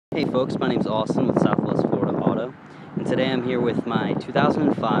Hey folks, my name's Austin with Southwest Florida Auto, and today I'm here with my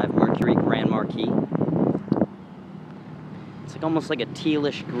 2005 Mercury Grand Marquis. It's almost like a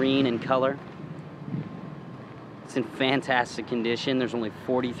tealish green in color. It's in fantastic condition. There's only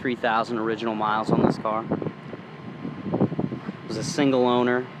 43,000 original miles on this car. It was a single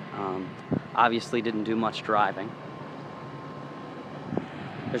owner. Obviously didn't do much driving.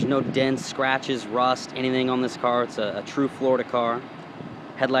 There's no dents, scratches, rust, anything on this car. It's a true Florida car.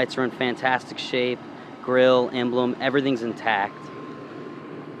 Headlights are in fantastic shape. Grille, emblem, everything's intact.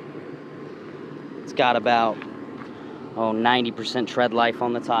 It's got about 90% tread life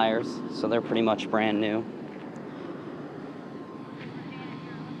on the tires, so they're pretty much brand new.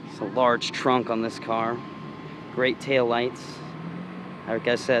 It's a large trunk on this car. Great tail lights. Like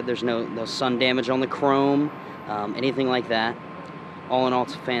I said, there's no sun damage on the chrome, anything like that. All in all,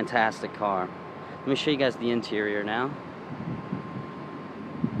 it's a fantastic car. Let me show you guys the interior now.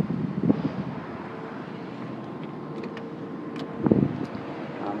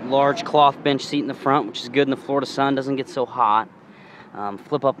 Large cloth bench seat in the front, which is good in the Florida sun, doesn't get so hot.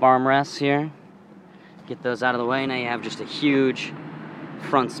 Flip up armrests here. Get those out of the way. Now you have just a huge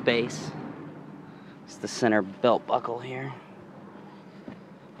front space. It's the center belt buckle here.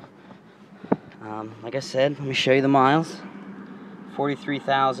 Like I said, let me show you the miles.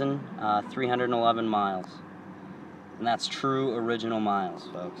 43,311 miles. And that's true original miles,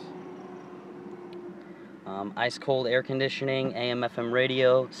 folks. Ice cold air conditioning, AM/FM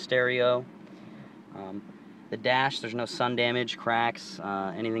radio, stereo. The dash, there's no sun damage, cracks,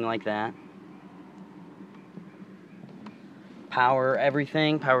 anything like that. Power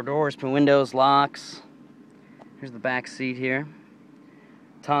everything, power doors, windows, locks. Here's the back seat here.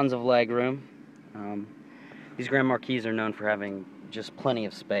 Tons of leg room. These Grand Marquis are known for having just plenty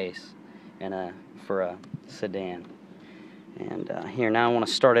of space for a sedan. And here, now I want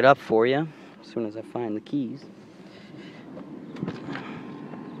to start it up for you as soon as I find the keys.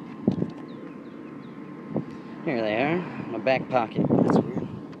 Here they are, in my back pocket. That's weird.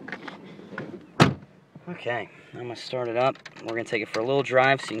 Okay, I'm going to start it up. We're going to take it for a little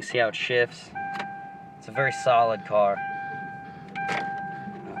drive so you can see how it shifts. It's a very solid car.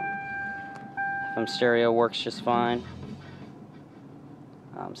 FM stereo works just fine.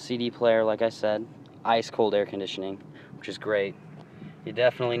 CD player, like I said. Ice cold air conditioning, which is great. You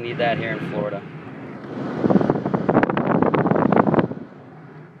definitely need that here in Florida.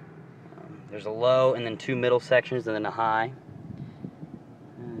 There's a low and then two middle sections and then a high,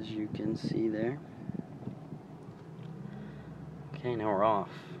 as you can see there. Okay, now we're off.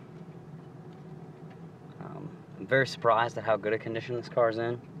 I'm very surprised at how good a condition this car's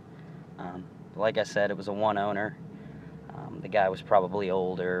in. Like I said, it was a one owner. The guy was probably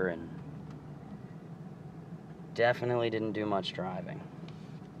older and definitely didn't do much driving.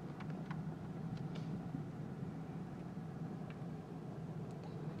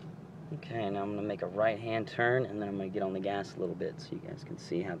 Okay, now I'm going to make a right-hand turn, and then I'm going to get on the gas a little bit so you guys can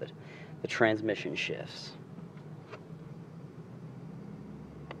see how the transmission shifts.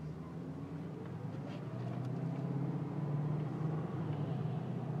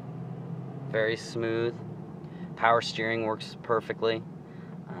 Very smooth. Power steering works perfectly.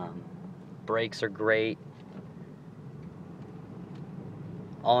 Brakes are great.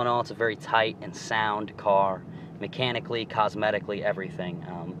 All in all, it's a very tight and sound car. Mechanically, cosmetically, everything.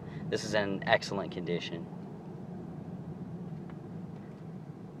 This is in excellent condition.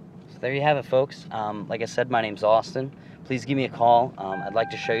 So there you have it, folks. Like I said, my name's Austin. Please give me a call. I'd like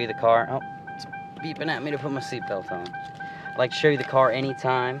to show you the car. Oh, it's beeping at me to put my seatbelt on. I'd like to show you the car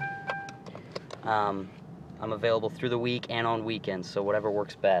anytime. I'm available through the week and on weekends, so whatever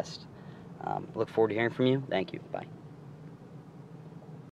works best. Look forward to hearing from you. Thank you. Bye.